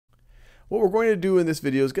What we're going to do in this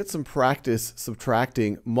video is get some practice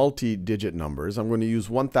subtracting multi-digit numbers. I'm going to use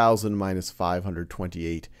 1000 minus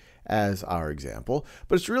 528 as our example,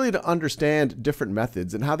 but it's really to understand different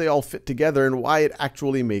methods and how they all fit together and why it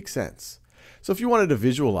actually makes sense. So if you wanted to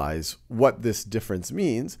visualize what this difference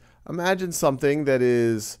means, imagine something that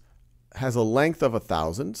has a length of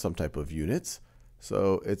 1000, some type of units.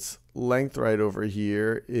 So its length right over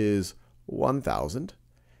here is 1000,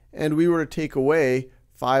 and we were to take away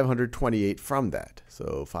 528 from that.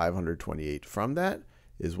 So 528 from that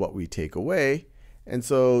is what we take away. And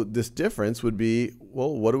so this difference would be,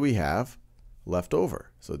 well, what do we have left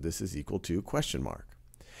over? So this is equal to question mark.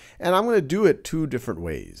 And I'm going to do it two different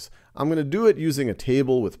ways. I'm going to do it using a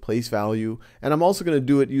table with place value, and I'm also going to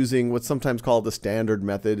do it using what's sometimes called the standard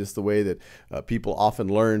method. It's the way that people often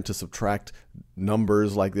learn to subtract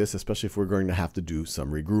numbers like this, especially if we're going to have to do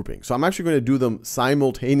some regrouping. So I'm actually going to do them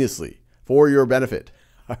simultaneously for your benefit.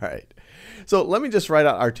 All right. So let me just write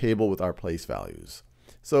out our table with our place values.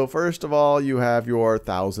 So first of all, you have your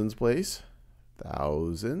thousands place,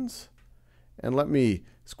 thousands. And let me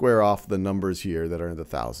square off the numbers here that are in the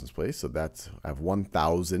thousands place. So I have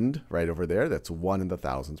 1000 right over there. That's 1 in the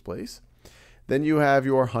thousands place. Then you have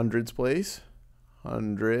your hundreds place,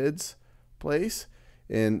 hundreds place.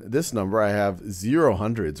 In this number, I have 0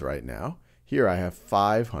 hundreds right now. Here I have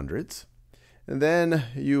 5 hundreds. And then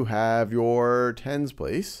you have your tens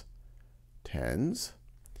place, tens,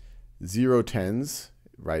 0 tens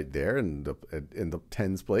right there in the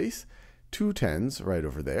tens place, 2 tens right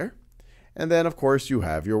over there. And then, of course, you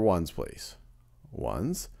have your ones place,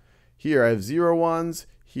 ones. Here I have 0 ones.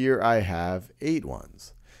 Here I have 8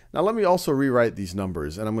 ones. Now let me also rewrite these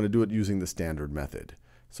numbers, and I'm going to do it using the standard method.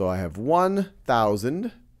 So I have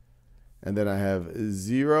 1000, and then I have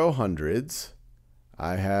 0 hundreds.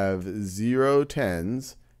 I have 0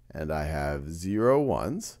 tens, and I have 0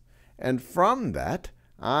 ones. And from that,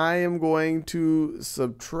 I am going to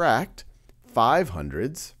subtract 5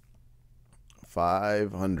 hundreds,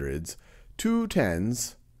 2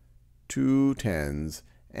 tens, 2 tens,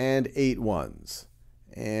 and 8 ones,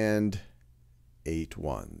 and 8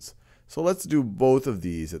 ones. So let's do both of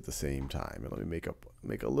these at the same time. And let me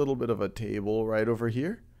make a little bit of a table right over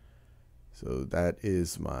here. So that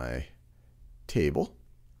is my table.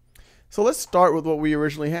 So let's start with what we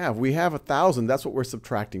originally have. We have 1000. That's what we're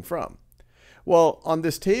subtracting from. Well, on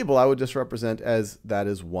this table, I would just represent as that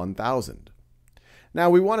is 1000. Now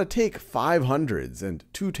we want to take 5 hundreds and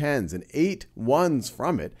 2 tens and 8 ones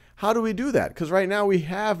from it. How do we do that? Because right now we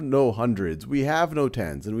have no hundreds, we have no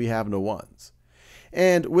tens, and we have no ones.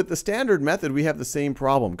 And with the standard method, we have the same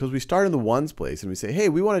problem because we start in the ones place and we say, hey,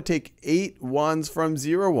 we want to take 8 ones from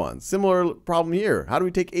 0 ones. Similar problem here. How do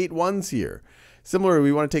we take 8 ones here? Similarly,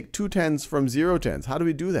 we want to take 2 tens from 0 tens. How do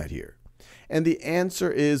we do that here? And the answer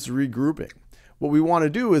is regrouping. What we want to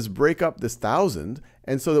do is break up this 1000,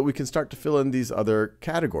 and so that we can start to fill in these other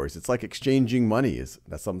categories. It's like exchanging money.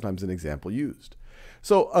 That's sometimes an example used.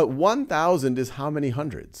 So 1000 is how many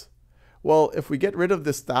hundreds? Well, if we get rid of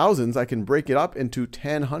this thousands, I can break it up into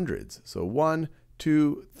 10 hundreds. So 1,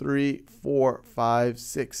 2, 3, 4, 5,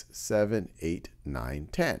 6, 7, 8, 9,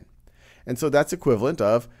 10. And so that's equivalent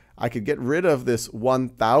of I could get rid of this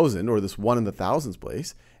 1000 or this 1 in the thousands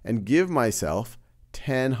place and give myself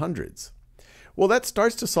 10 hundreds. Well, that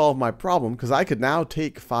starts to solve my problem because I could now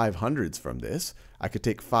take 5 hundreds from this. I could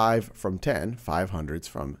take 5 from 10, 5 hundreds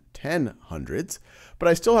from 10 hundreds, but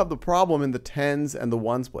I still have the problem in the tens and the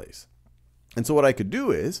ones place. And so what I could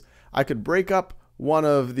do is I could break up one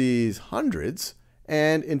of these hundreds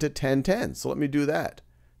and into 10 tens. So let me do that.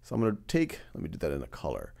 So I'm going to let me do that in a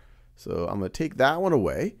color. So I'm going to take that one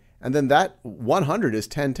away, and then that 100 is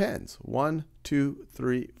 10 tens. 1, 2,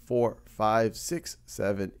 3, 4, 5, 6,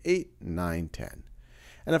 7, 8, 9, 10.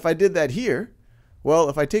 And if I did that here, well,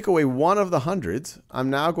 if I take away one of the hundreds, I'm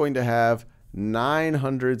now going to have 9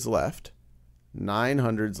 hundreds left. 9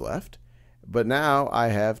 hundreds left. But now I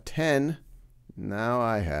have 10. Now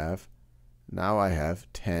I have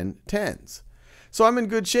 10 tens. So I'm in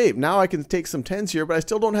good shape. Now I can take some tens here, but I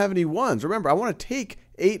still don't have any ones. Remember, I want to take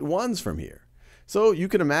 8 ones from here. So you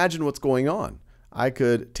can imagine what's going on. I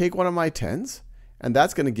could take one of my tens, and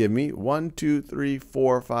that's going to give me 1, 2, 3,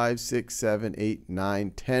 4, 5, 6, 7, 8,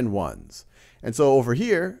 9, 10 ones. And so over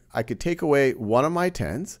here, I could take away one of my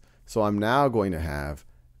tens. So I'm now going to have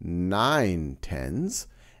 9 tens.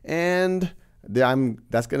 And I'm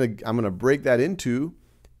going to break that into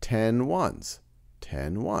 10 ones.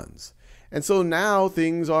 10 ones. And so now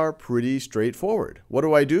things are pretty straightforward. What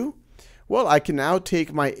do? Well, I can now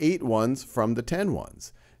take my 8 ones from the 10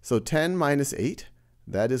 ones. So 10 minus 8,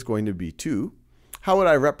 that is going to be 2. How would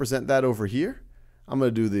I represent that over here? I'm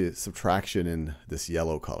going to do the subtraction in this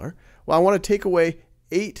yellow color. Well, I want to take away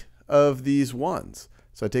 8 of these ones.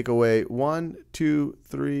 So I take away 1, 2,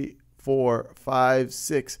 3, 4, 5,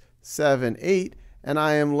 6, 7, 8, and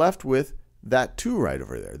I am left with that 2 right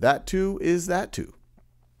over there. That 2 is that 2.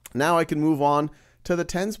 Now I can move on to the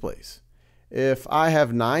tens place. If I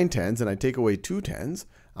have 9 tens and I take away 2 tens,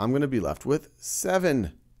 I'm going to be left with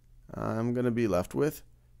 7. I'm going to be left with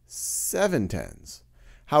 7 tens.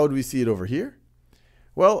 How would we see it over here?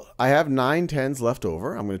 Well, I have 9 tens left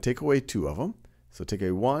over. I'm going to take away 2 of them. So take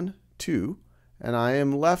a 1, 2, and I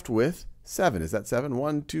am left with 7. Is that 7?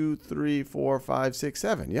 1, 2, 3, 4, 5, 6,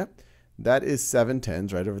 7. Yep. That is 7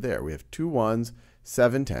 tens right over there. We have 2 ones,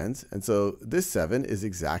 7 tens, and so this 7 is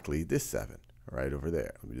exactly this 7 right over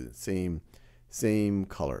there. Let me do the same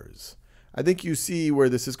colors. I think you see where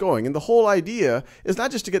this is going. And the whole idea is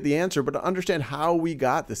not just to get the answer, but to understand how we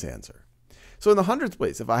got this answer. So in the hundreds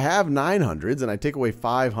place, if I have 9 hundreds and I take away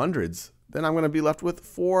 5 hundreds, then I'm going to be left with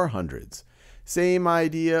 4 hundreds. Same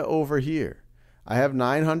idea over here. I have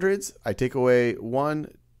 9 hundreds. I take away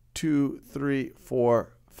 1, 2, 3,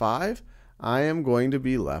 4, 5. I am going to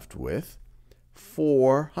be left with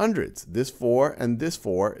 4 hundreds. This 4 and this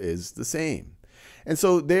 4 is the same. And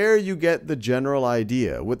so there you get the general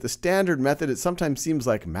idea. With the standard method, it sometimes seems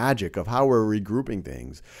like magic of how we're regrouping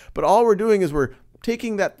things. But all we're doing is we're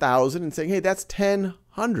taking that 1,000 and saying, hey, that's 10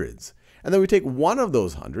 hundreds. And then we take one of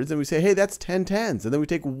those hundreds and we say, hey, that's 10 tens. And then we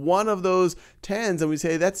take one of those tens and we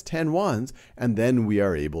say, that's 10 ones. And then we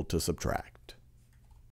are able to subtract.